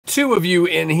2 of you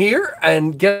in here,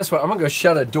 and guess what? I'm gonna go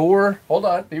shut a door. Hold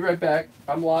on, be right back.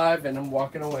 I'm live and I'm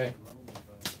walking away.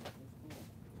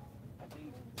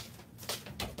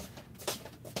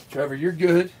 Trevor, you're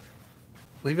good.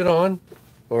 Leave it on.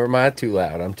 Or am I too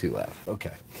loud? I'm too loud.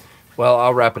 Okay. Well,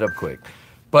 I'll wrap it up quick.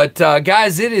 But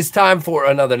guys, it is time for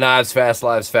another KnivesFAST,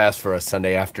 LivesFAST for a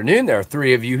Sunday afternoon. There are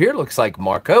 3 of you here. Looks like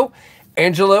Marco,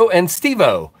 Angelo, and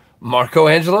Stevo. Marco,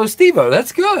 Angelo, Stevo.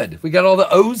 That's good. We got all the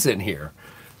O's in here.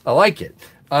 I like it.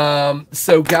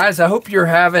 So guys, I hope you're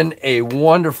having a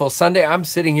wonderful Sunday. I'm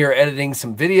sitting here editing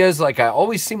some videos like I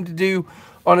always seem to do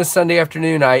on a Sunday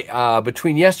afternoon.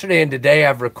 Between yesterday and today,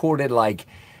 I've recorded like,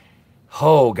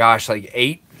 oh gosh, like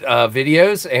 8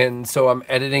 videos. And so I'm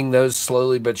editing those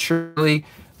slowly but surely.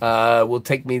 Will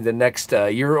take me the next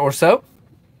year or so.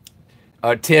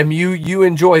 Tim, you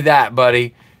enjoy that,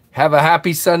 buddy. Have a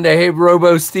happy Sunday. Hey,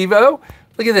 Robo Stevo.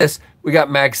 Look at this. We got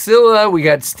Maxilla, we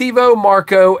got Stevo,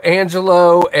 Marco,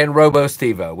 Angelo, and Robo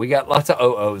Stevo. We got lots of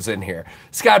OOs in here.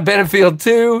 Scott Benefield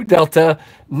 2, Delta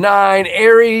 9,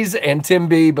 Aries, and Tim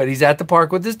B, but he's at the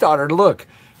park with his daughter. Look,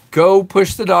 go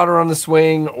push the daughter on the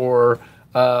swing or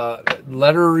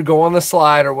let her go on the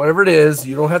slide or whatever it is.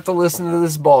 You don't have to listen to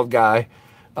this bald guy.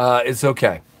 It's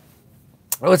okay.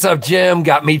 What's up, Jim?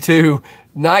 Got me too.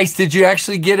 Nice. Did you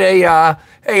actually get a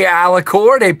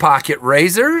Alicord, a pocket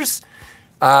razors?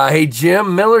 Hey,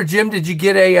 Jim Miller. Jim, did you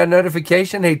get a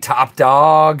notification? Hey, Top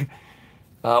Dog.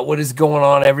 What is going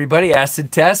on, everybody?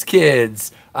 Acid Test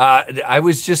Kids. I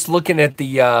was just looking at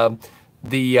the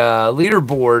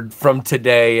leaderboard from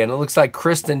today, and it looks like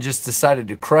Kristen just decided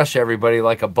to crush everybody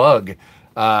like a bug.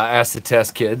 Acid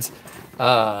Test Kids.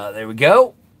 There we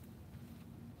go.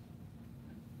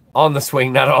 On the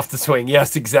swing, not off the swing.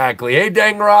 Yes, exactly. Hey,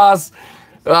 Dang Ross.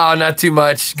 Oh, not too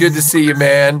much. Good to see you,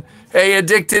 man. Hey,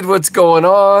 Addicted, what's going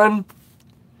on?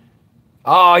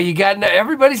 Oh,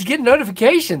 everybody's getting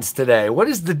notifications today. What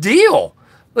is the deal?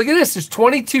 Look at this. There's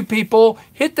 22 people.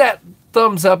 Hit that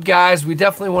thumbs up, guys. We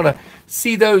definitely want to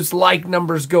see those like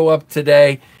numbers go up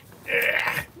today.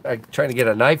 I'm trying to get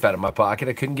a knife out of my pocket.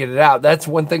 I couldn't get it out. That's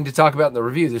one thing to talk about in the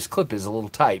review. This clip is a little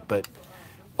tight, but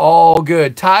all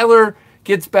good. Tyler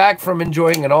gets back from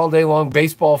enjoying an all-day-long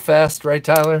baseball fest, right,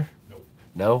 Tyler? Nope.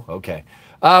 No? Okay.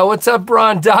 What's up,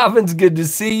 Ron Dobbins? Good to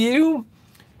see you.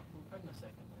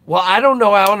 Well, I don't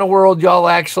know how in the world y'all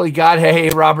actually got, hey,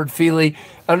 Robert Feely,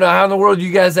 I don't know how in the world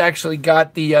you guys actually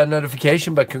got the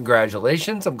notification, but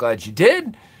congratulations. I'm glad you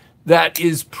did. That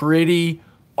is pretty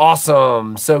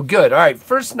awesome. So good. All right,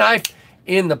 first knife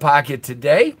in the pocket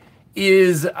today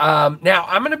is, now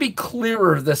I'm going to be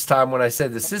clearer this time when I say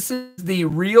this. This is the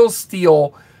Real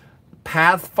Steel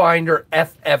Pathfinder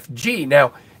FFG.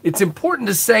 Now, it's important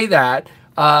to say that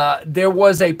there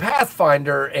was a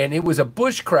Pathfinder, and it was a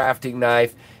bushcrafting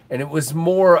knife, and it was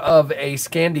more of a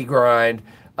Scandi grind.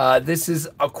 This is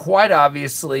quite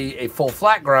obviously a full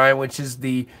flat grind, which is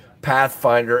the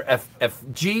Pathfinder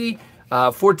FFG,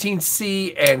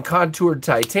 14C and contoured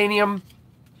titanium.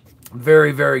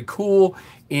 Very, very cool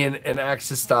in an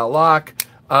Axis style lock.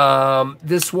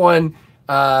 This one,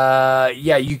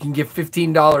 yeah, you can get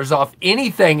 $15 off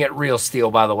anything at Real Steel,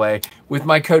 by the way, with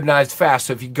my code KnivesFAST.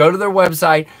 So if you go to their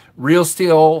website,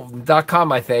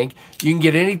 realsteel.com, I think, you can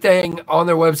get anything on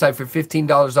their website for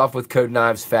 $15 off with code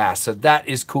KnivesFAST. So that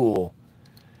is cool.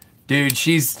 Dude,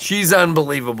 she's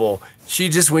unbelievable. She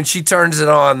just, when she turns it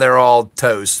on, they're all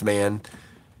toast, man.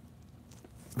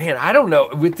 Man, I don't know.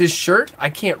 With this shirt, I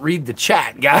can't read the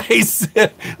chat, guys.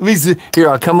 Let me see. Here,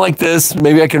 I'll come like this.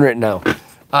 Maybe I can read it now.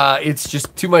 It's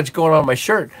just too much going on my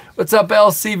shirt. What's up,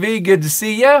 LCV? Good to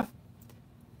see ya.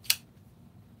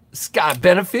 Scott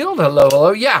Benefield, hello,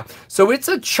 hello. Yeah, so it's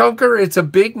a chunker. It's a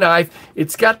big knife.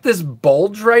 It's got this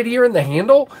bulge right here in the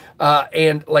handle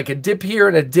and like a dip here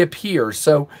and a dip here.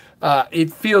 So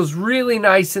it feels really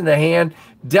nice in the hand.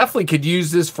 Definitely could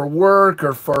use this for work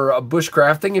or for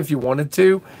bushcrafting if you wanted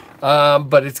to.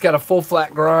 But it's got a full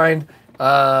flat grind.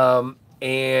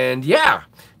 And yeah,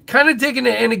 kind of digging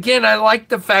it. And again, I like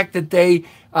the fact that they,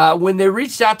 when they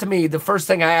reached out to me, the first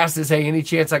thing I asked is, hey, any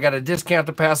chance I got a discount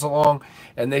to pass along?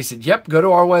 And they said, yep, go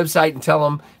to our website and tell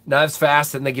them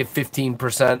KnivesFAST, and they get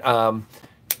 15%,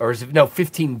 or is it, no,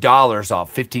 $15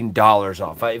 off, $15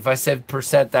 off. If I said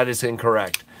percent, that is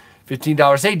incorrect.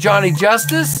 $15. Hey, Johnny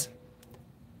Justice.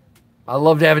 I'd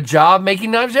love to have a job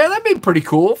making knives. Yeah, that'd be pretty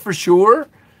cool, for sure.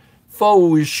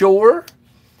 For sure.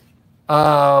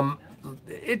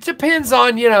 It depends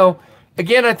on, you know,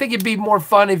 again, I think it'd be more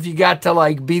fun if you got to,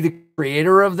 like, be the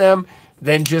creator of them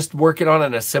than just working on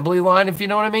an assembly line, if you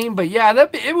know what I mean. But, yeah,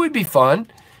 it would be fun.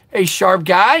 Hey, Sharp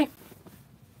Guy.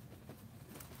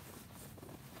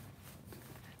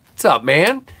 What's up,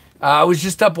 man? I was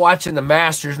just up watching the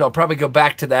Masters, and I'll probably go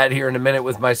back to that here in a minute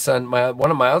with my son, one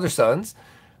of my other sons,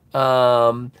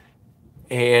 and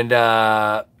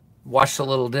watched a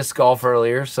little disc golf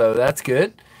earlier, so that's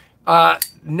good.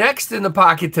 Next in the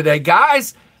pocket today,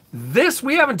 guys, this,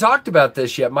 we haven't talked about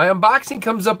this yet. My unboxing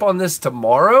comes up on this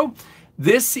tomorrow.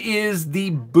 This is the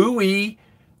Bowie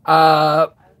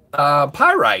Pyrite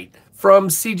from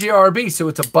CJRB. So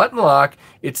it's a button lock.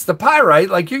 It's the Pyrite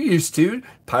like you're used to,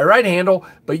 Pyrite handle,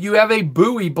 but you have a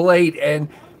Bowie blade. And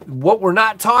what we're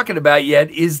not talking about yet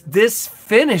is this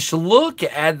finish. Look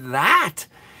at that.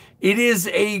 It is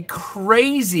a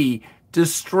crazy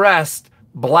distressed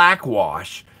black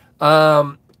wash.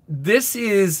 This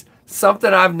is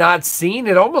something I've not seen.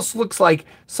 It almost looks like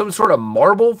some sort of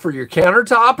marble for your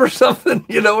countertop or something.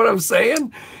 You know what I'm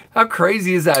saying? How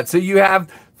crazy is that? So you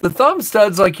have the thumb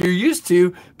studs like you're used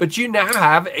to, but you now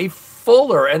have a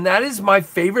fuller, and that is my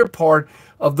favorite part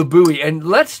of the Bowie. And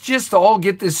let's just all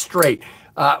get this straight.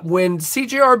 When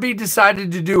CJRB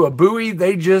decided to do a Bowie,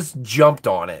 they just jumped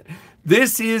on it.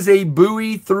 This is a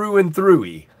Bowie through and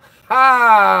through-y.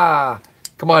 Ah!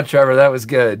 Come on, Trevor, that was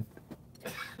good.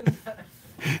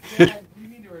 You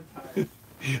need to retire.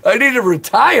 I need to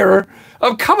retire?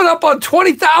 I'm coming up on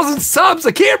 20,000 subs.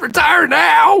 I can't retire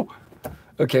now.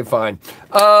 Okay, fine.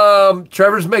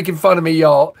 Trevor's making fun of me,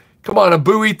 y'all. Come on, a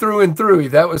Bowie through and through.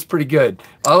 That was pretty good.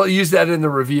 I'll use that in the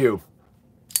review.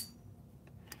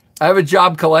 I have a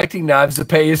job collecting knives. The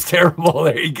pay is terrible.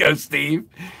 There you go, Steve.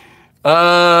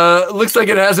 Looks like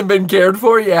it hasn't been cared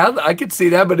for. Yeah, I could see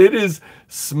that, but it is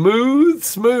smooth,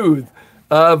 smooth.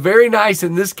 Very nice.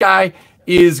 And this guy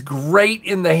is great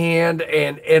in the hand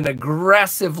and an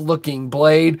aggressive looking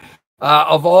blade.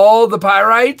 Of all the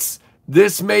Pyrites,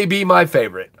 this may be my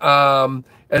favorite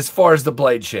as far as the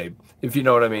blade shape, if you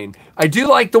know what I mean. I do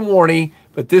like the Warney,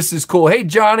 but this is cool. Hey,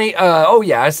 Johnny. Oh,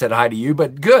 yeah, I said hi to you,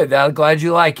 but good. I'm glad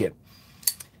you like it.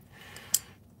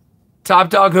 Top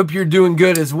Dog, hope you're doing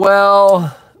good as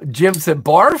well. Jim said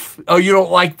barf. Oh, you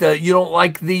don't like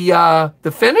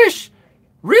the finish?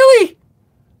 Really?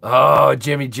 Oh,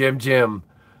 Jim.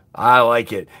 I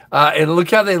like it. And look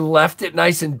how they left it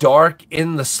nice and dark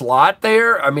in the slot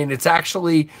there. I mean, it's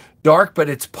actually dark, but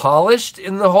it's polished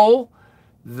in the hole.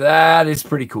 That is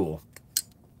pretty cool.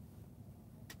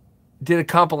 Did a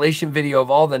compilation video of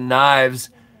all the knives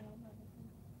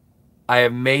I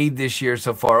have made this year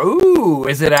so far. Ooh,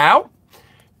 is it out?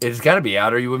 It's got to be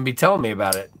out or you wouldn't be telling me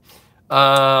about it.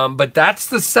 But that's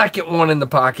the second one in the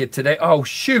pocket today. Oh,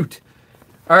 shoot.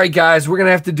 All right, guys, we're going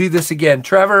to have to do this again.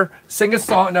 Trevor, sing a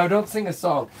song. No, don't sing a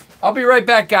song. I'll be right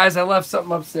back, guys. I left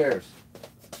something upstairs.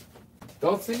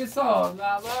 Don't sing a song.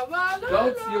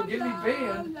 Don't, you'll get me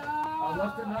banned. I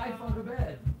left a knife on the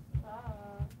bed.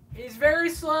 He's very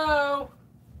slow.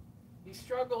 He's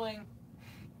struggling.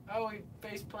 Oh, he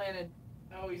face planted.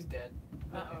 Oh, he's dead.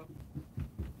 Uh-oh.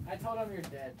 I told him you're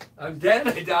dead. I'm dead?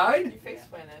 I died? He face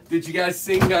planted. Did you guys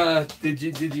sing, did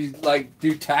you like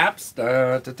do taps?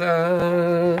 Da, da,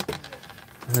 da,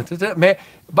 da, da, da. Man,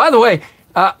 by the way,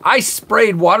 I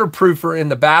sprayed waterproofer in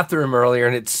the bathroom earlier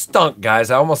and it stunk, guys.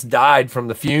 I almost died from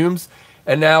the fumes.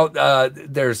 And now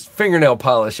there's fingernail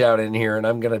polish out in here and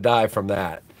I'm going to die from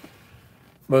that.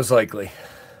 Most likely.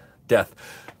 Death.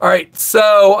 All right,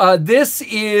 so this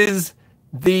is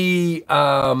the...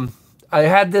 I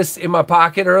had this in my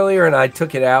pocket earlier and I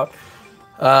took it out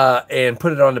and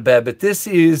put it on the bed. But this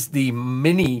is the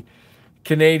mini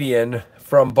Canadian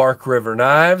from Bark River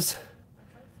Knives.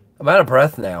 I'm out of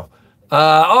breath now.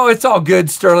 Oh, it's all good,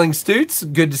 Sterling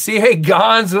Stutes. Good to see you. Hey,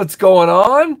 Gons, what's going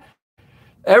on?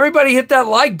 Everybody hit that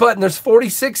like button. There's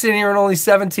 46 in here and only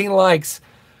 17 likes.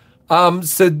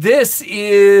 So this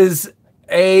is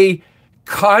a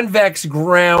convex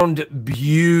ground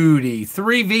beauty.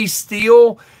 3V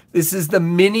steel. This is the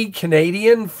mini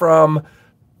Canadian from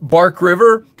Bark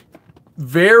River.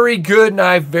 Very good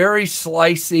knife, very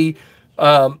slicey.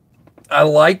 I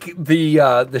like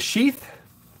the sheath.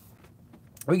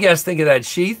 What do you guys think of that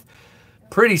sheath?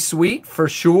 Pretty sweet for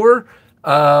sure.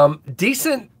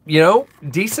 Decent,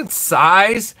 decent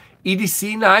size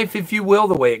EDC knife, if you will,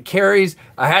 the way it carries.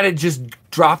 I had it just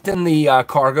dropped in the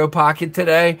cargo pocket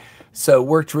today, so it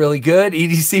worked really good.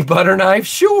 EDC butter knife,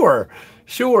 sure.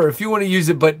 Sure, if you want to use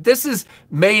it, but this is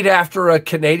made after a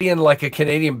Canadian, like a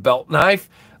Canadian belt knife.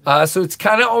 So it's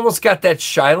kind of almost got that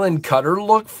Shilan cutter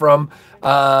look from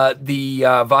the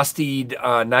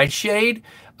Vastid Nightshade.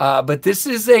 But this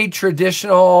is a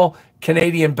traditional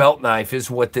Canadian belt knife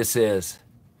is what this is.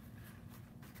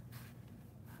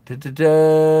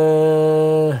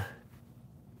 Da-da-da.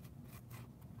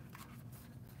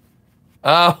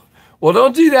 Well,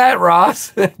 don't do that,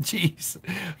 Ross. Jeez.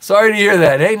 Sorry to hear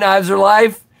that. Hey, Knives Are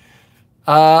Life.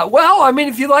 Well, I mean,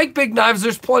 if you like big knives,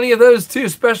 there's plenty of those too,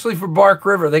 especially for Bark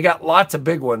River. They got lots of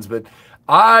big ones, but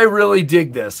I really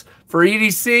dig this. For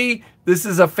EDC, this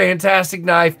is a fantastic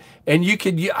knife, and you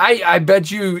could, I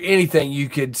bet you anything you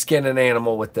could skin an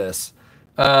animal with this,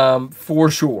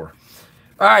 for sure.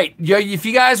 All right, if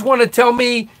you guys want to tell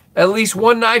me at least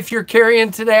one knife you're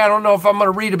carrying today, I don't know if I'm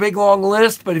going to read a big long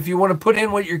list, but if you want to put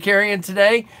in what you're carrying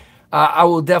today, I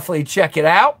will definitely check it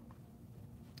out.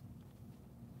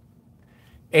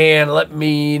 And let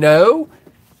me know.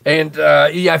 And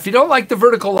yeah, if you don't like the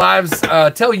vertical lives,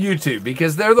 tell YouTube,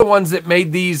 because they're the ones that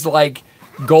made these like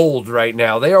gold right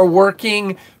now. They are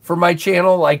working for my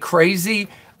channel like crazy,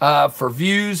 for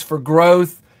views, for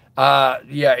growth.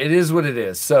 Yeah, it is what it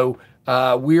is. So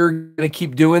we're gonna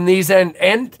keep doing these, and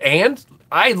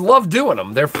I love doing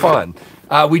them. They're fun.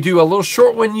 We do a little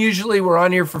short one usually. We're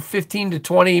on here for 15 to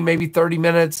 20, maybe 30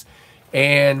 minutes.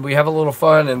 And we have a little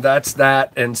fun, and that's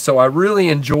that. And so I really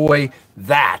enjoy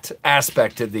that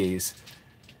aspect of these.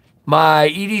 My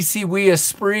EDC Wii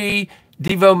Esprit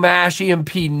Devo Mash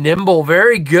EMP Nimble.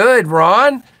 Very good,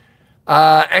 Ron.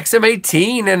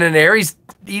 XM18 and an Aries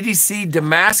EDC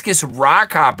Damascus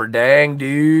Rockhopper. Dang,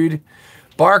 dude.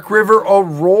 Bark River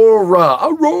Aurora.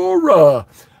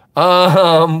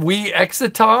 Wii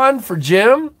Exiton for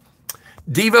Jim.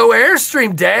 Devo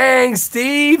Airstream, dang,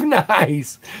 Steve,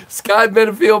 nice. Scott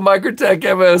Benefield, Microtech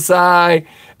MSI,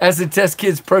 Acid Test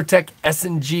Kids, ProTech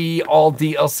S&G, all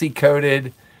DLC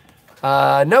coded.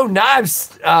 No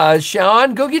knives,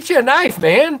 Sean, go get you a knife,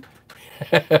 man.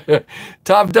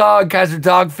 Top Dog, Kaiser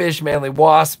Dogfish, Manly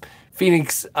Wasp,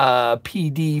 Phoenix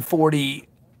PD40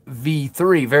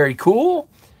 V3, very cool.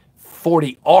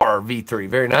 40R V3,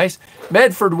 very nice.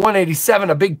 Medford 187,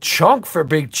 a big chunk for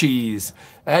Big Cheese.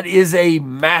 That is a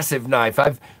massive knife.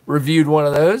 I've reviewed one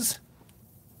of those.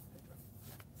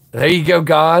 There you go,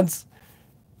 Gods.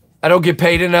 I don't get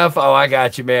paid enough. Oh, I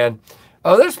got you, man.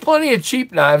 Oh, there's plenty of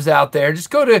cheap knives out there. Just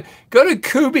go to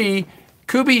Kubi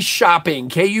Shopping,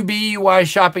 KUBEY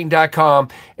shopping.com,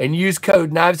 and use code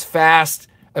KnivesFAST.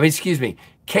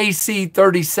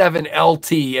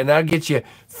 KC37LT, and that'll get you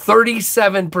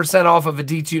 37% off of a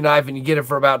D2 knife, and you get it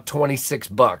for about 26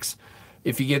 bucks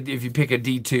if you pick a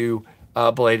D2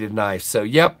 bladed knife. So,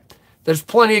 yep, there's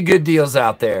plenty of good deals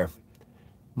out there.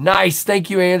 Nice. Thank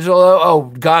you, Angelo.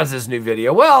 Oh, Gaz's new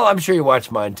video. Well, I'm sure you watched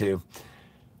mine too.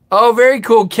 Oh, very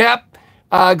cool, Kep.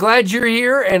 Glad you're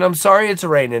here, and I'm sorry it's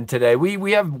raining today.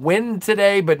 We have wind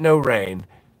today, but no rain.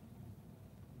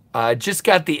 Just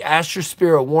got the Astra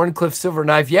Spiro Warncliffe silver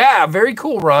knife. Yeah, very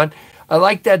cool, Ron. I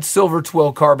like that silver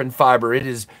twill carbon fiber. It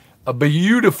is a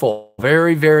beautiful,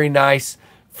 very, very nice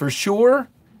for sure.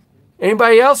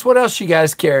 Anybody else? What else you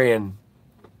guys carrying?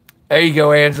 There you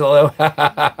go, Angelo.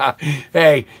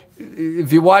 Hey,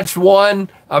 if you watched one,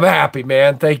 I'm happy,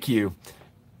 man. Thank you.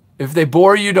 If they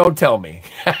bore you, don't tell me.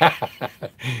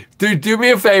 Dude, do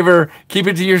me a favor. Keep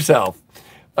it to yourself.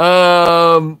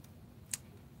 All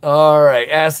right.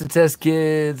 Acid Test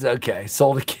Kids. Okay.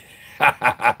 Sold a kid.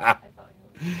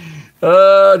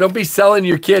 Don't be selling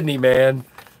your kidney, man.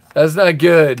 That's not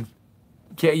good.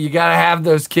 You got to have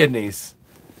those kidneys.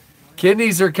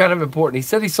 Kidneys are kind of important. He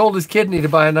said he sold his kidney to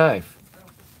buy a knife.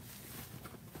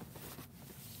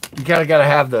 You got to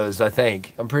have those, I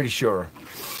think. I'm pretty sure.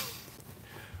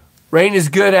 Rain is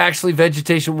good, actually.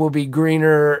 Vegetation will be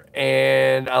greener,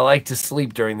 and I like to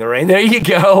sleep during the rain. There you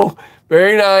go.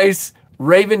 Very nice.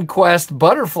 Raven Quest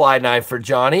butterfly knife for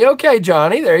Johnny. Okay,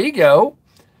 Johnny, there you go.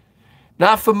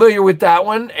 Not familiar with that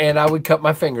one, and I would cut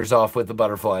my fingers off with the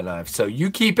butterfly knife. So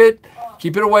you keep it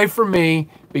away from me,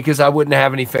 because I wouldn't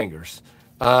have any fingers.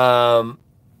 Yeah,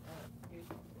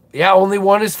 only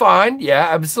one is fine. Yeah,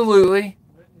 absolutely.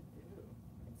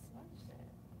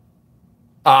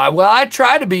 Well, I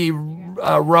try to be,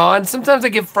 Ron. Sometimes I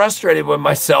get frustrated with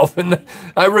myself, and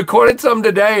I recorded some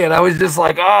today, and I was just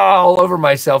like, all over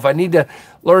myself. I need to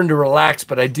learn to relax,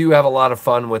 but I do have a lot of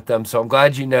fun with them, so I'm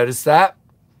glad you noticed that.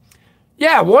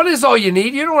 Yeah, one is all you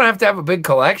need. You don't have to have a big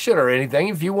collection or anything.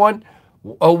 If you want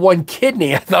one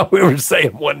kidney, I thought we were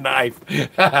saying one knife.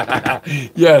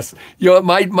 Yes, you know,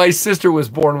 my sister was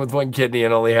born with one kidney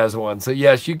and only has one. So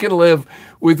yes, you can live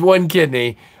with one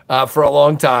kidney for a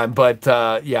long time. But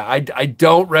yeah, I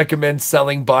don't recommend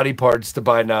selling body parts to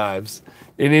buy knives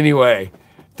in any way.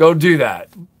 Don't do that.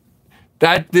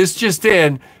 This just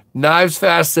in,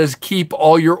 KnivesFAST says keep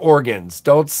all your organs.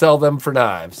 Don't sell them for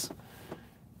knives.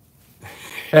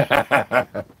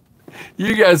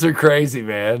 You guys are crazy,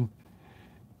 man.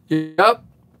 Yep.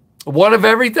 One of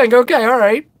everything. Okay, all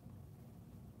right.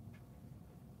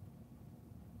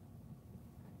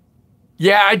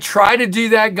 Yeah, I try to do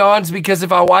that, Gons, because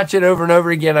if I watch it over and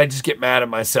over again, I just get mad at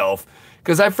myself.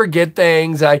 because I forget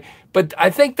things. But I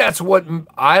think that's what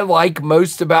I like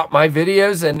most about my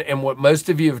videos, and what most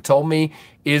of you have told me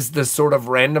is the sort of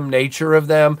random nature of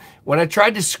them. When I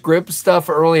tried to script stuff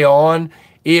early on,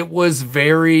 it was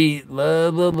very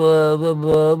blah, blah, blah, blah,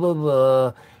 blah, blah,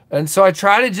 blah. And so I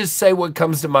try to just say what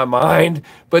comes to my mind.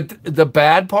 But the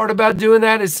bad part about doing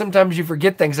that is sometimes you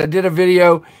forget things. I did a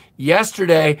video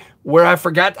yesterday where I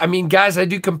forgot. I mean, guys, I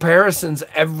do comparisons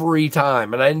every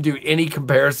time, and I didn't do any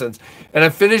comparisons. And I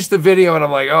finished the video, and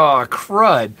I'm like, oh,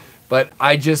 crud. But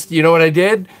I just, you know what I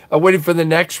did? I waited for the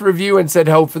next review and said,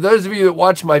 oh, for those of you that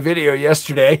watched my video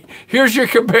yesterday, here's your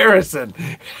comparison.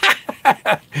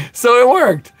 So it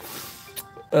worked.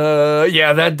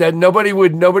 Yeah, that nobody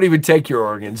would take your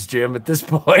organs, Jim, at this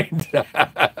point.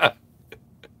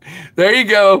 There you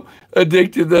go.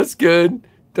 Addicted, that's good.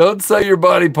 Don't sell your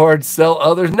body parts, sell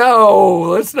others. No,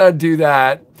 let's not do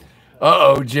that.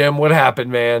 Uh-oh, Jim, what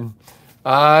happened, man?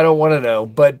 I don't want to know,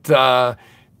 but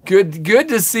good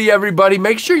to see everybody.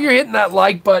 Make sure you're hitting that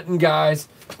like button, guys.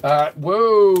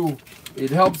 Whoa,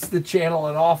 it helps the channel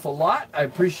an awful lot. I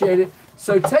appreciate it.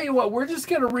 So tell you what, we're just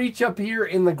going to reach up here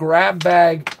in the grab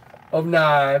bag of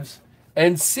knives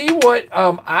and see what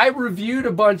I reviewed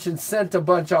a bunch and sent a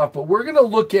bunch off, but we're going to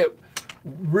look at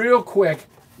real quick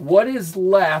what is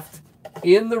left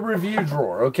in the review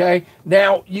drawer, okay?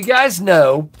 Now, you guys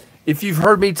know, if you've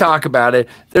heard me talk about it,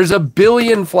 there's a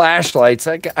billion flashlights.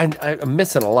 I'm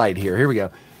missing a light here. Here we go.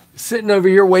 Sitting over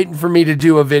here waiting for me to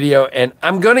do a video, and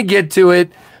I'm going to get to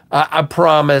it. I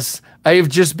promise. I have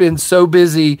just been so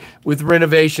busy with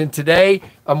renovation. Today,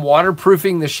 I'm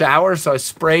waterproofing the shower, so I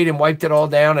sprayed and wiped it all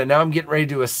down, and now I'm getting ready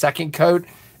to do a second coat.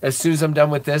 As soon as I'm done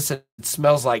with this, it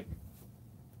smells like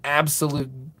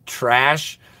absolute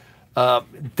trash.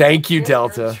 Thank you,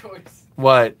 Delta.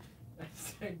 What?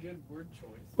 That's a good word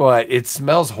choice. What? It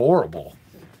smells horrible.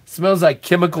 It smells like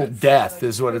chemical death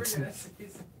is what it's...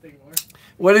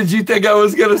 What did you think I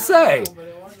was going to say?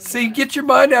 See, get your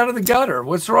mind out of the gutter.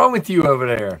 What's wrong with you over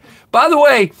there? By the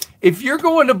way, if you're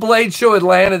going to Blade Show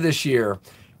Atlanta this year,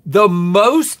 the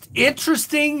most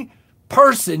interesting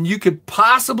person you could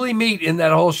possibly meet in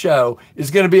that whole show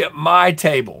is going to be at my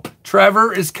table.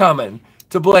 Trevor is coming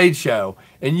to Blade Show,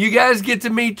 and you guys get to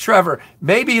meet Trevor.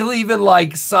 Maybe he'll even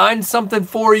like sign something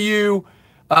for you.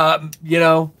 You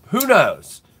know, who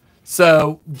knows?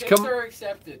 So tips are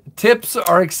accepted. Tips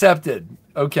are accepted.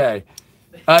 Okay.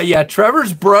 Yeah,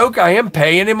 Trevor's broke. I am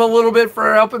paying him a little bit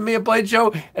for helping me at Blade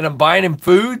Show, and I'm buying him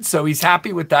food, so he's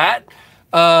happy with that.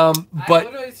 I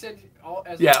literally said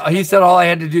he said all I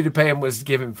had to do to pay him was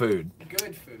give him food.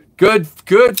 Good food.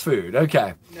 Good food.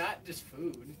 Okay. Not just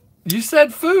food. You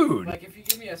said food. Like if you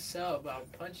give me a sub, I'll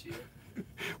punch you.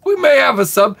 We may have a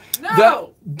sub.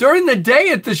 No. During the day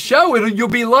at the show, you'll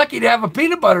be lucky to have a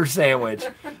peanut butter sandwich.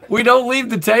 We don't leave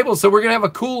the table, so we're gonna have a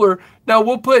cooler. Now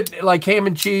we'll put like ham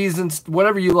and cheese and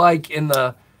whatever you like in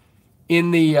the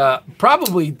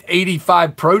probably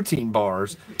 85 protein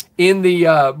bars in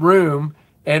the room,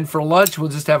 and for lunch we'll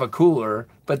just have a cooler.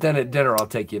 But then at dinner I'll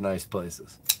take you nice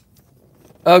places.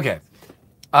 Okay.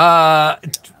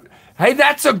 Hey,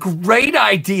 that's a great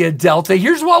idea, Delta.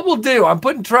 Here's what we'll do. I'm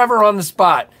putting Trevor on the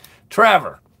spot.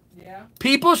 Trevor. Yeah.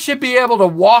 People should be able to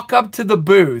walk up to the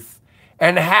booth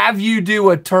and have you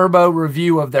do a turbo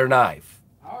review of their knife.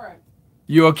 All right.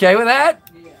 You okay with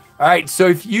that? Yeah. All right. So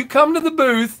if you come to the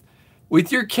booth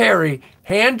with your carry,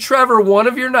 hand Trevor one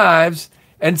of your knives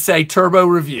and say turbo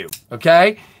review.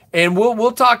 Okay. And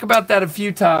we'll talk about that a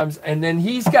few times, and then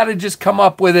he's got to just come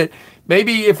up with it.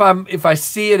 Maybe if I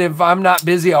see it, if I'm not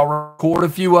busy, I'll record a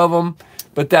few of them,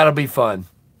 but that'll be fun.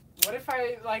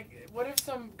 What if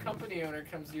some company owner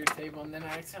comes to your table and then I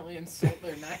accidentally insult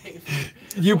their knife?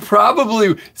 You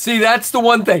probably, see, that's the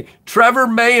one thing. Trevor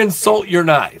may insult your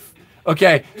knife.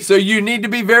 Okay, so you need to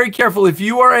be very careful. If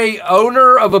you are a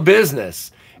owner of a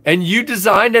business and you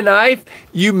designed a knife,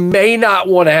 you may not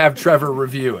want to have Trevor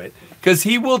review it, because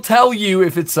he will tell you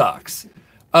if it sucks.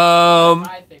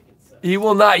 I think it sucks. He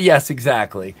will not. Yes,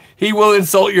 exactly. He will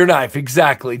insult your knife.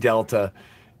 Exactly, Delta.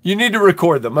 You need to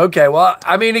record them. Okay, well,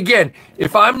 I mean, again,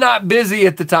 if I'm not busy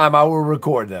at the time, I will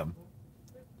record them.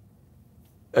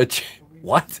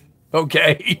 What?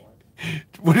 Okay.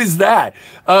 What is that?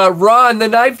 Ron, the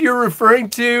knife you're referring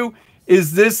to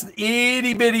is this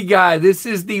itty-bitty guy. This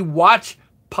is the Watch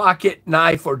Pocket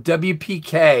Knife, or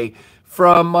WPK,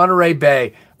 from Monterey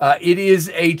Bay. It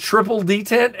is a triple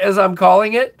detent, as I'm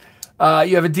calling it.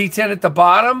 You have a detent at the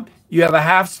bottom, you have a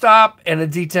half stop, and a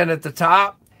detent at the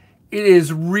top. It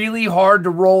is really hard to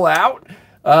roll out.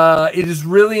 It is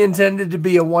really intended to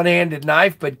be a one-handed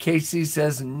knife, but Casey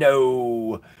says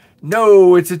no.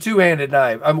 No, it's a two-handed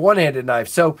knife. I'm one-handed knife.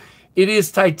 So It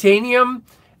is titanium,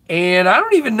 and I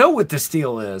don't even know what the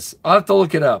steel is. I'll have to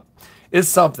look it up. It's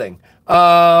something.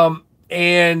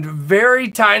 And very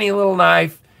tiny little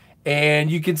knife,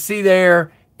 and you can see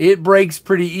there it breaks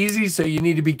pretty easy, so you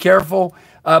need to be careful.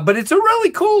 But it's a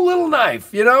really cool little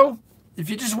knife, you know, if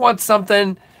you just want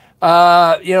something,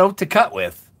 you know, to cut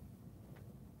with.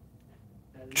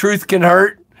 Truth can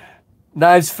hurt.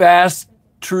 Knives fast.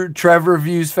 Trev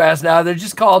reviews fast now. They're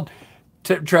just called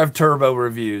Trev Turbo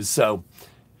reviews. So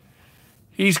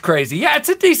he's crazy. Yeah, it's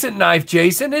a decent knife,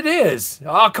 Jason. It is.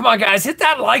 Oh, come on, guys. Hit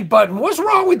that like button. What's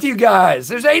wrong with you guys?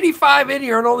 There's 85 in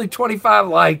here and only 25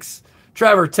 likes.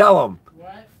 Trevor, tell them.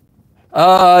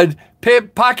 What?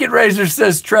 Pocket Razor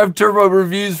says Trev Turbo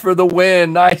reviews for the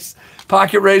win. Nice.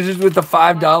 Pocket Razors with the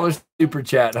 $5 super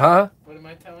chat, huh? What am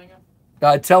I telling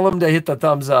him? Tell him to hit the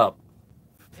thumbs up.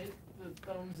 Hit the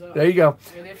thumbs up. There you go.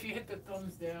 And if you hit the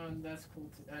thumbs down, that's cool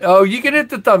too. Oh, you can hit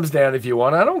the thumbs down if you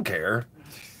want. I don't care.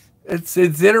 It's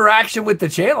interaction with the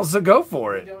channel, so go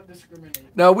for it. We don't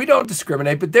discriminate. No, we don't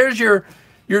discriminate, but there's your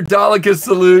Daleka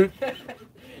salute.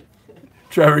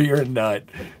 Trevor, you're a nut.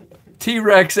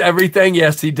 T-Rex everything.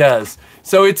 Yes, he does.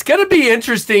 So it's going to be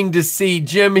interesting to see.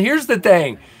 Jim, here's the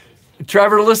thing.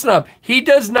 Trevor, listen up. He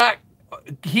does not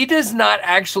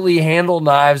actually handle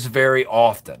knives very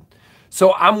often.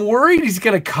 So I'm worried he's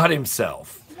going to cut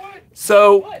himself. What?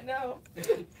 So, what? No.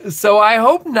 So I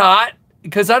hope not,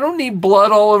 because I don't need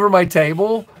blood all over my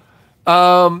table.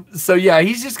 So yeah,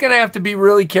 he's just going to have to be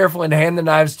really careful and hand the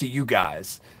knives to you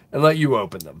guys and let you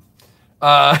open them.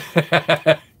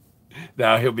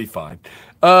 No, he'll be fine.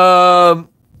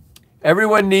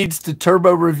 Everyone needs to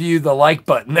turbo review the like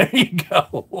button. There you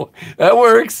go. That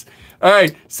works. All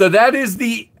right. So that is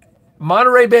the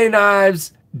Monterey Bay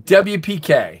Knives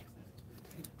WPK.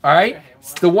 All right.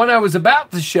 So the one I was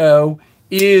about to show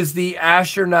is the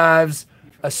Asher Knives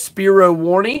Spiro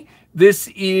Warney. This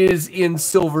is in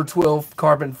silver twill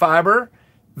carbon fiber.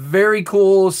 Very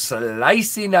cool,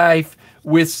 slicey knife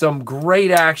with some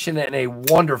great action and a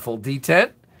wonderful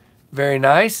detent. Very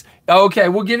nice. Okay,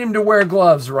 we'll get him to wear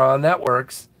gloves, Ron. That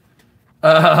works.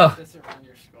 The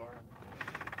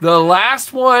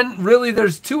last one, really,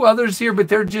 there's two others here, but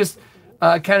they're just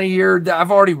kind of here.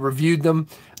 I've already reviewed them.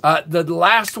 The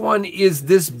last one is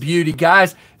this beauty.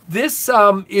 Guys, this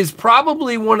is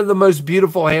probably one of the most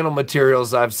beautiful handle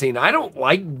materials I've seen. I don't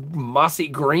like mossy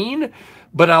green,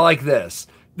 but I like this.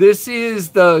 This is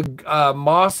the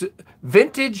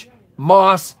vintage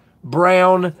moss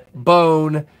brown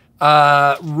bone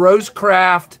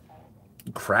Rosecraft,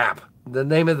 the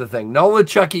name of the thing, Nola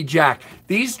Chucky Jack.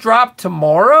 These drop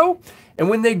tomorrow, and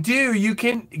when they do, you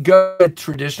can go to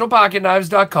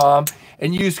traditionalpocketknives.com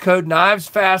and use code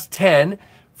KnivesFAST10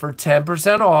 for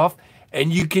 10% off,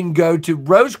 and you can go to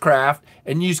Rosecraft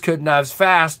and use code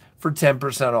KnivesFAST for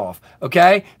 10% off.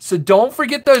 Okay, so don't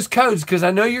forget those codes, because I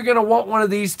know you're going to want one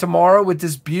of these tomorrow with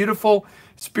this beautiful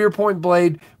spear point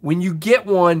blade. When you get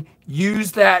one,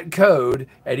 use that code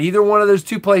at either one of those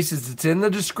two places. It's in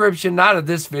the description, not of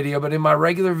this video, but in my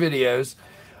regular videos.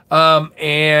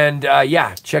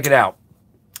 Yeah, check it out.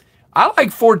 I like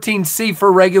 14C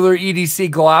for regular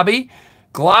EDC globby.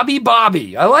 Globby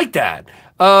Bobby. I like that.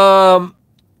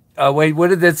 Wait, what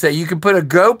did that say? You can put a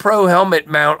GoPro helmet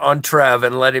mount on Trev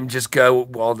and let him just go.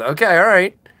 Well, okay, all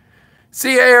right.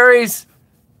 See you, Aries.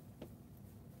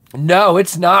 No,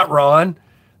 it's not, Ron.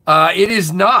 It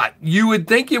is not. You would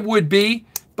think it would be,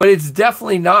 but it's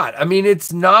definitely not. I mean,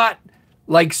 it's not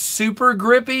like super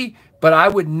grippy, but I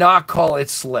would not call it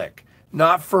slick.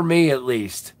 Not for me, at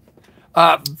least.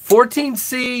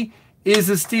 14C is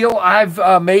a steel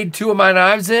I've made two of my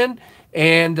knives in,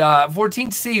 and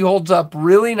 14C holds up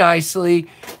really nicely.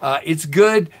 It's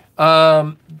good.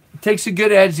 Takes a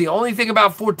good edge. The only thing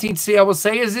about 14C I will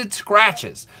say is it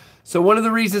scratches. So one of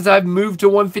the reasons I've moved to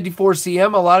 154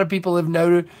 CM, a lot of people have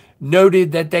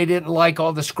noted that they didn't like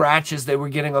all the scratches they were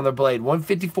getting on their blade.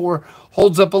 154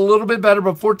 holds up a little bit better,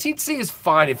 but 14C is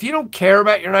fine. If you don't care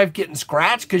about your knife getting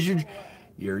scratched because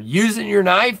you're using your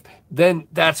knife, then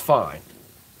that's fine.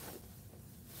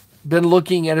 Been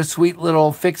looking at a sweet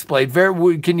little fixed blade.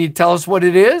 Can you tell us what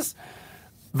it is?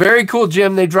 Very cool,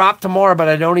 Jim. They drop tomorrow, but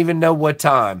I don't even know what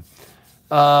time.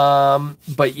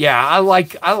 But yeah, I like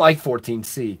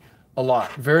 14C a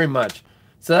lot, very much.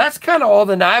 So that's kind of all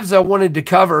the knives I wanted to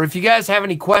cover. If you guys have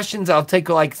any questions, I'll take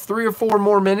like 3 or 4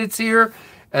 more minutes here,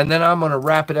 and then I'm going to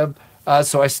wrap it up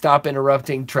so I stop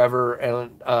interrupting Trevor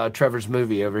and Trevor's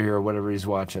movie over here or whatever he's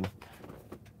watching.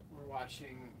 We're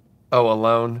watching... Oh,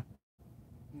 Alone?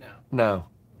 No. No.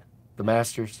 The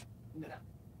Masters? No.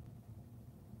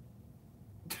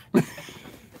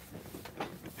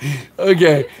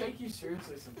 Okay. I take you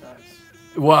seriously sometimes.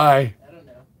 Why? I don't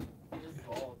know. You're just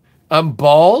bald. I'm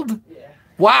bald? Yeah.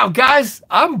 Wow, guys,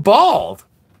 I'm bald.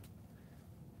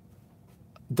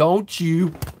 Don't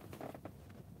you?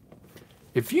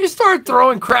 If you start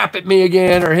throwing crap at me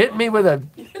again or hitting me with a...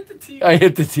 You hit the TV. I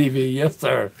hit the TV, yes,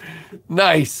 sir.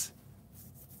 Nice.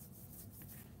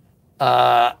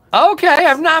 Okay,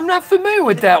 I'm not familiar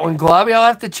with that one, Globby. I'll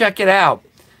have to check it out.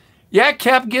 Yeah,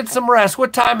 Kev, get some rest.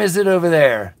 What time is it over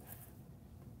there?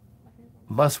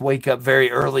 Must wake up very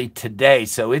early today,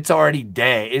 so it's already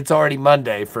day. It's already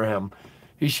Monday for him.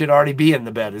 He should already be in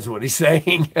the bed, is what he's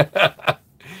saying.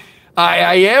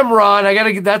 I am, Ron.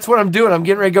 That's what I'm doing. I'm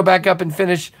getting ready to go back up and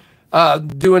finish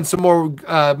doing some more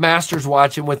Masters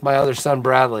watching with my other son,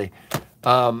 Bradley.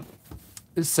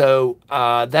 So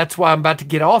that's why I'm about to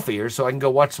get off here so I can go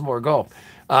watch some more golf.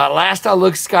 Last I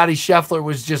looked, Scotty Scheffler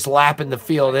was just lapping the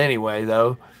field anyway,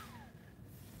 though.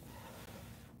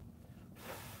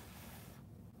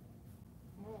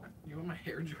 You want my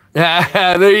hair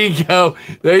dry? There you go.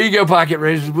 There you go, Pocket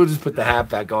Rangers. We'll just put the hat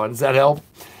back on. Does that help?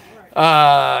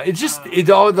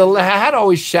 The hat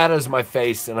always shadows my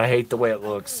face, and I hate the way it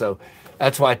looks. So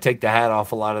that's why I take the hat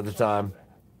off a lot of the time.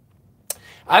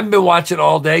 I've been watching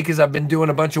all day because I've been doing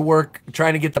a bunch of work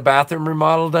trying to get the bathroom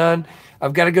remodel done.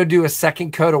 I've got to go do a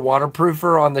second coat of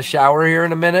waterproofer on the shower here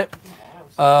in a minute,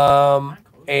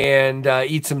 and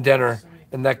eat some dinner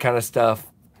and that kind of stuff.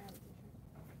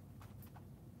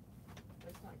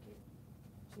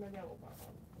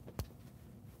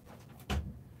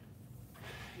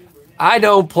 I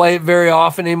don't play it very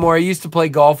often anymore. I used to play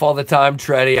golf all the time,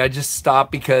 Treddy. I just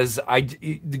stopped because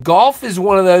golf is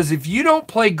one of those, if you don't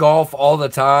play golf all the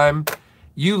time,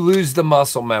 you lose the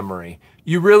muscle memory.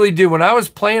 You really do. When I was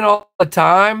playing all the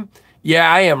time, yeah,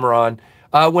 I am, Ron.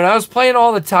 When I was playing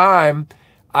all the time,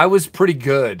 I was pretty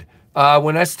good.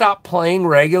 When I stopped playing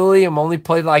regularly, I'm only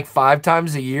played like 5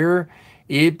 times a year,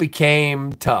 it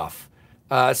became tough.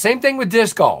 Same thing with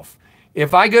disc golf.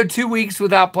 If I go 2 weeks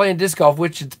without playing disc golf,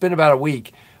 which it's been about a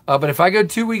week, but if I go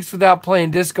 2 weeks without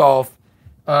playing disc golf,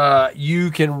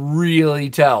 you can really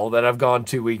tell that I've gone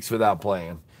 2 weeks without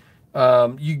playing.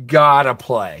 You gotta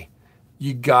play.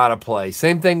 You gotta play.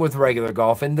 Same thing with regular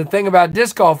golf. And the thing about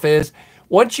disc golf is,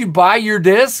 once you buy your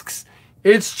discs,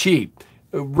 it's cheap.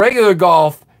 Regular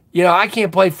golf, you know, I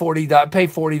can't pay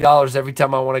 $40 every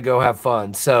time I want to go have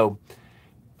fun. So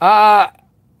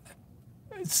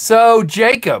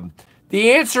Jacob,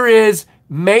 the answer is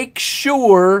make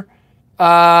sure,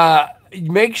 I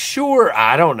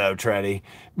don't know, Treddy.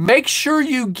 Make sure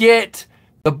you get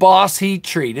the Boss Heat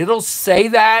Treat. It'll say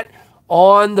that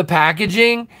on the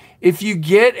packaging. If you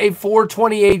get a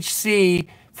 420HC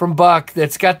from Buck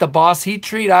that's got the Boss Heat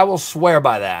Treat, I will swear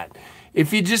by that.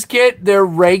 If you just get their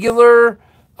regular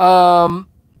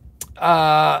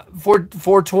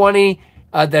 420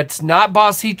 that's not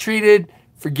Boss Heat treated,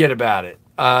 forget about it,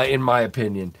 in my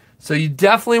opinion. So you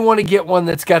definitely want to get one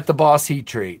that's got the Boss Heat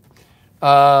Treat.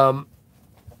 What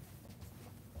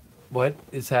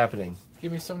is happening?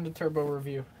 Give me something to turbo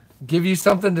review. Give you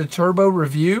something to turbo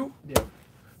review? Yeah.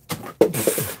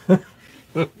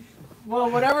 Well,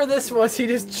 whatever this was, he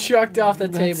just chucked off the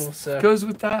table. So goes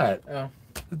with that. Oh.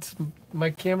 It's my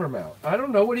camera mount. I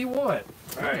don't know what do you want.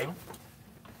 All right.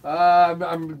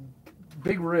 I'm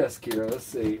big risk here. Let's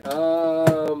see.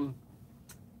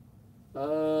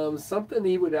 Something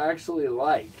he would actually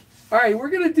like. All right, we're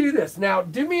gonna do this now.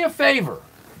 Do me a favor.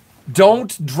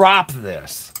 Don't drop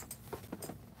this.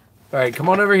 All right, come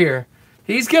on over here.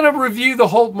 He's gonna review the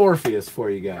Holt Morpheus for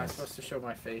you I'm guys. supposed to show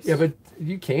my face. Yeah, but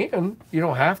you can. You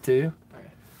don't have to. All right.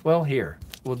 Well, here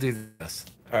we'll do this.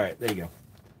 All right, there you go.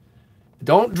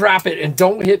 Don't drop it and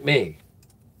don't hit me.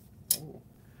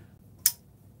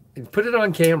 And put it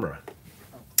on camera.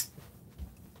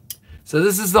 So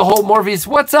this is the Holt Morpheus.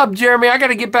 What's up, Jeremy? I got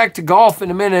to get back to golf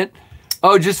in a minute.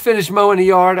 Oh, just finished mowing the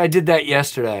yard. I did that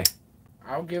yesterday.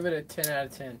 I'll give it a 10 out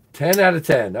of 10. 10 out of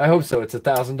 10. I hope so. It's a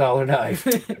 $1,000 knife.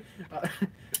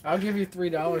 I'll give you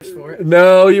 $3 for it.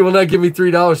 No, you will not give me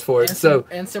 $3 for it.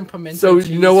 And some pimento So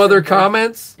cheese no other for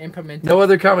comments? And pimento. No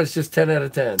other comments, just 10 out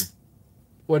of 10.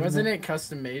 Wasn't it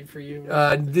custom made for you?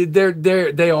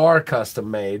 They are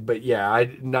custom made, but yeah,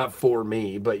 not for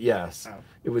me, but yes. Oh.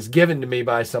 It was given to me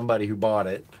by somebody who bought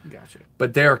it. Gotcha.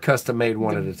 But they are custom made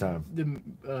one at a time.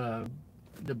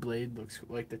 The blade looks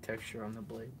like the texture on the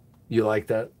blade. You like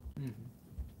that? Mm-hmm.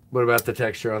 What about the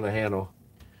texture on the handle?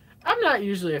 I'm not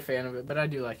usually a fan of it, but I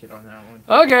do like it on that one.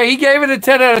 Okay, he gave it a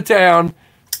 10 out of 10.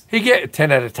 He gave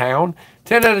 10 out of 10.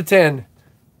 10 out of 10.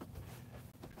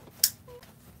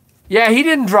 Yeah, he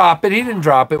didn't drop it. He didn't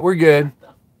drop it. We're good.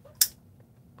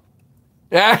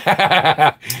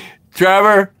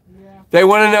 Trevor, They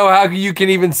want to know how you can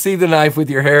even see the knife with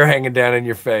your hair hanging down in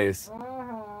your face.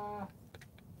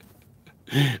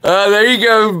 There you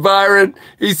go, Byron.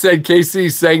 He said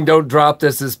KC saying don't drop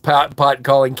this as pot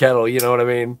calling kettle. You know what I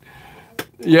mean?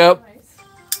 Yep.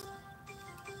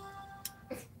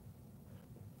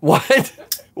 What?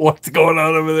 What's going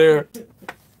on over there?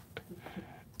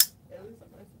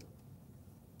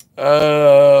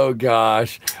 Oh,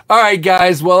 gosh. All right,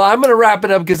 guys. Well, I'm going to wrap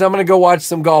it up because I'm going to go watch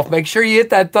some golf. Make sure you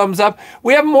hit that thumbs up.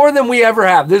 We have more than we ever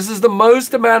have. This is the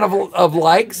most amount of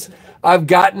likes I've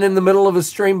gotten in the middle of a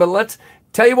stream. But let's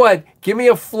tell you what. Give me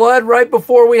a flood right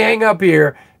before we hang up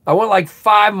here. I want like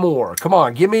 5 more. Come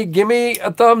on. Give me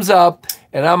a thumbs up,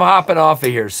 and I'm hopping off of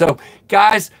here. So,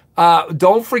 guys,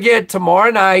 don't forget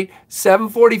tomorrow night,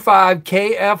 7:45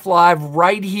 KF Live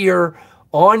right here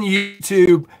on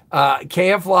YouTube.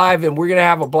 KF Live, and we're going to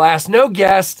have a blast. No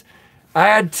guest. I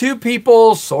had 2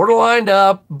 people sort of lined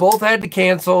up. Both had to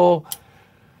cancel.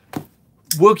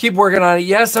 We'll keep working on it.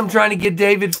 Yes, I'm trying to get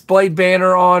David Blade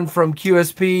Banner on from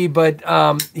QSP, but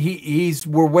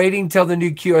we're waiting till the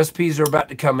new QSPs are about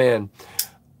to come in.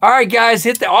 All right, guys,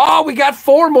 hit the... Oh, we got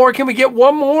 4 more. Can we get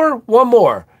 1 more? 1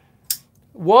 more.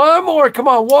 1 more. Come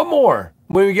on, 1 more.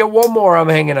 When we get 1 more, I'm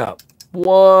hanging up.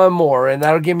 1 more, and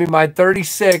that'll give me my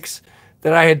 36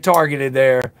 that I had targeted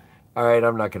there. All right,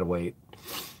 I'm not going to wait.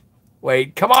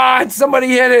 Wait, come on. Somebody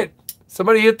hit it.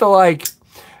 Somebody hit the like.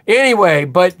 Anyway,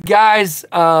 but guys,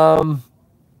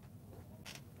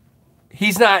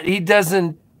 he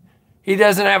doesn't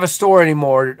have a store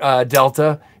anymore,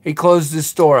 Delta. He closed his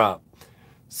store up.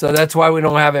 So that's why we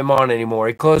don't have him on anymore.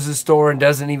 He closed his store and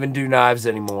doesn't even do knives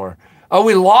anymore. Oh,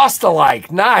 we lost a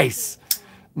like. Nice.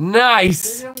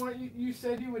 Nice. They didn't want you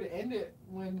said you would end it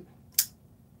when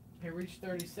it reached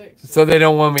 36. So they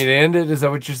don't want me to end it? Is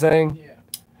that what you're saying? Yeah.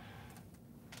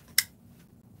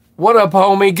 What up,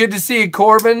 homie? Good to see you,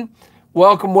 Corbin.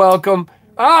 Welcome, welcome.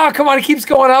 Ah, come on. It keeps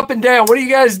going up and down. What are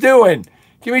you guys doing?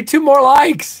 Give me 2 more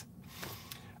likes.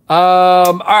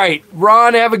 All right.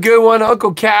 Ron, have a good one.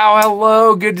 Uncle Cal,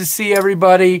 hello. Good to see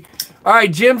everybody. All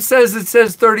right. Jim says it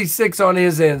says 36 on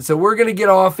his end. So we're going to get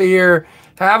off of here.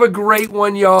 Have a great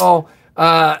one, y'all.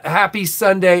 Happy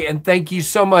Sunday, and thank you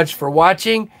so much for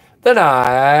watching the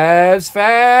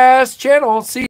KnivesFAST channel. See you.